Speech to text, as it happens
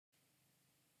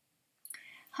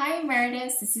Hi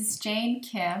Emeritus, this is Jane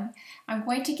Kim. I'm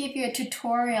going to give you a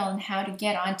tutorial on how to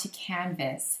get onto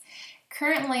Canvas.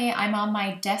 Currently, I'm on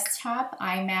my desktop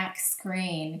iMac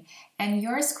screen, and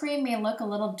your screen may look a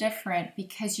little different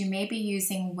because you may be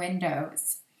using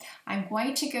Windows. I'm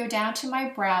going to go down to my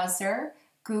browser,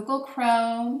 Google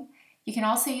Chrome. You can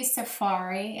also use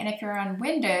Safari, and if you're on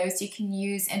Windows, you can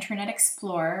use Internet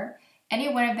Explorer. Any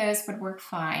one of those would work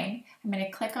fine. I'm going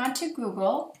to click onto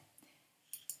Google.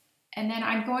 And then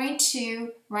I'm going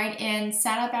to write in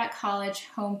Saddleback College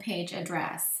homepage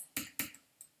address.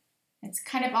 It's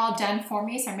kind of all done for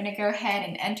me, so I'm going to go ahead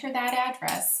and enter that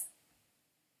address.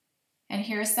 And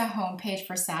here's the homepage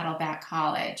for Saddleback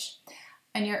College.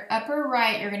 On your upper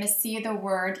right, you're going to see the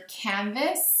word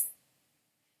Canvas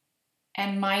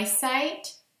and My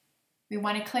Site. We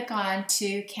want to click on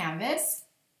to Canvas.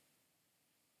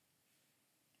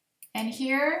 And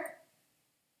here,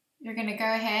 you're going to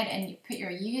go ahead and put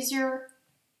your user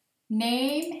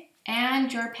name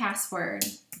and your password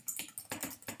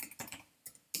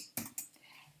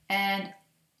and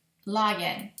log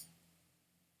in.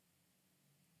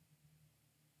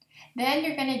 Then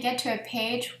you're going to get to a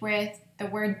page with the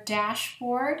word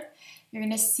dashboard. You're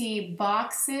going to see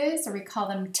boxes, or we call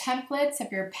them templates,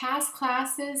 of your past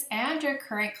classes and your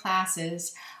current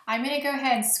classes. I'm going to go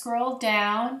ahead and scroll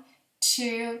down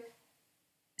to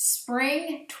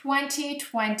Spring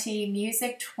 2020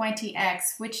 Music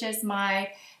 20X, which is the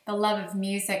Love of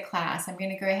Music class. I'm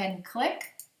going to go ahead and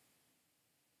click.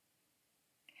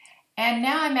 And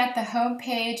now I'm at the home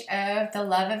page of the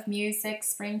Love of Music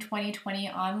Spring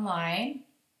 2020 online.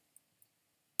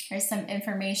 Here's some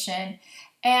information.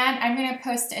 And I'm going to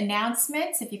post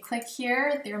announcements. If you click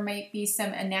here, there might be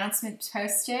some announcements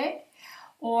posted.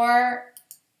 Or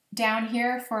down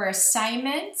here for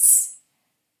assignments,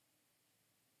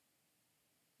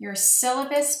 your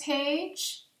syllabus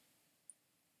page,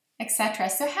 etc.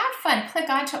 So have fun. Click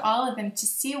onto all of them to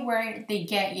see where they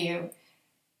get you.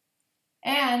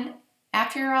 And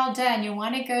after you're all done, you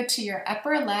want to go to your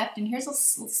upper left, and here's a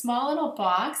small little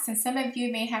box, and some of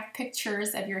you may have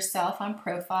pictures of yourself on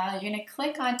profile. You're going to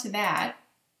click onto that.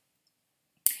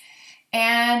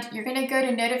 And you're going to go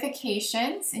to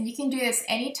notifications, and you can do this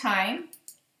anytime.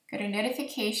 Go to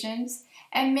notifications.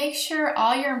 And make sure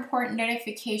all your important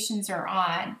notifications are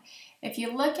on. If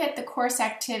you look at the course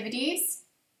activities,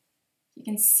 you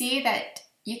can see that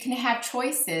you can have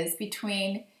choices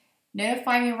between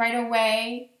notify me right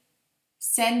away,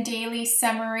 send daily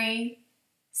summary,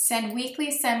 send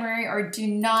weekly summary, or do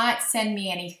not send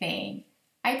me anything.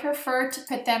 I prefer to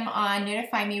put them on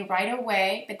notify me right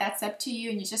away, but that's up to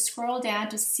you, and you just scroll down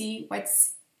to see what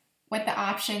the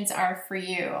options are for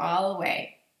you all the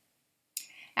way.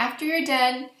 After you're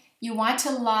done, you want to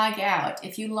log out.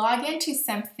 If you log into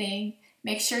something,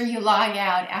 make sure you log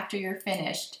out after you're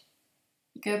finished.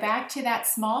 You go back to that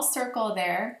small circle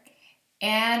there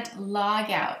and log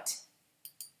out.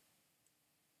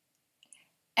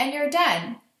 And you're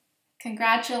done.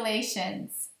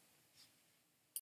 Congratulations.